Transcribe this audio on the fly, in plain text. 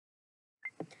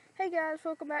Hey guys,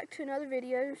 welcome back to another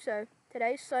video. So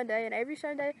today's Sunday, and every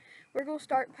Sunday we're going to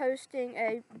start posting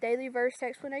a daily verse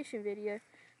explanation video.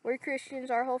 We're Christians,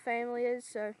 our whole family is.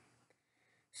 So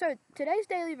today's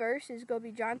daily verse is going to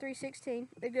be John 3:16,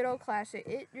 the good old classic.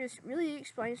 It just really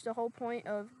explains the whole point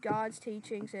of God's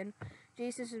teachings and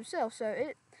Jesus himself.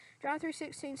 John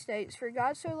 3:16 states, "For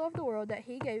God so loved the world that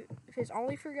he gave his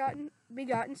only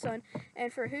begotten Son,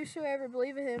 and for whosoever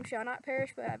believeth him shall not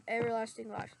perish but have everlasting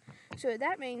life." So what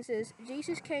that means is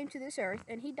Jesus came to this earth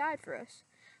and he died for us.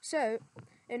 So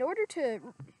in order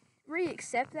to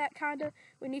re-accept that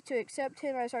we need to accept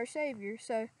him as our Savior.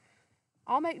 So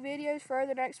I'll make videos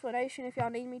further explanation if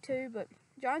y'all need me to, but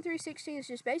John 3:16 is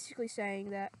just basically saying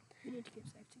that you need to get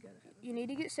saved to go to heaven. You need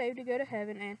to get saved to go to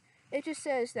heaven, and it just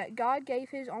says that God gave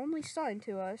his only Son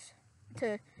to us,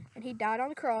 and he died on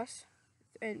the cross,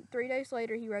 and 3 days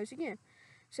later he rose again.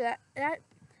 So that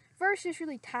verse just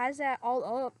really ties that all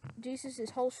up,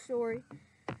 Jesus' whole story.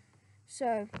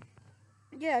 So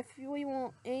yeah, if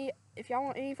y'all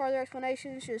want any further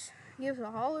explanations, just give us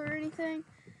a holler or anything.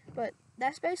 But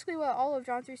that's basically what all of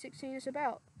John 3:16 is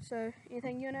about. So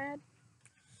anything you want to add?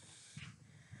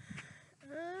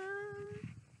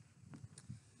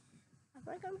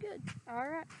 I think I'm good.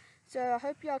 Alright. So I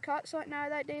hope y'all caught something out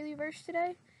of that daily verse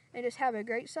today, and just have a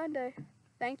great Sunday.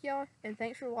 Thank y'all, and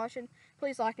thanks for watching.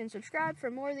 Please like and subscribe for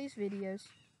more of these videos.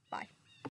 Bye.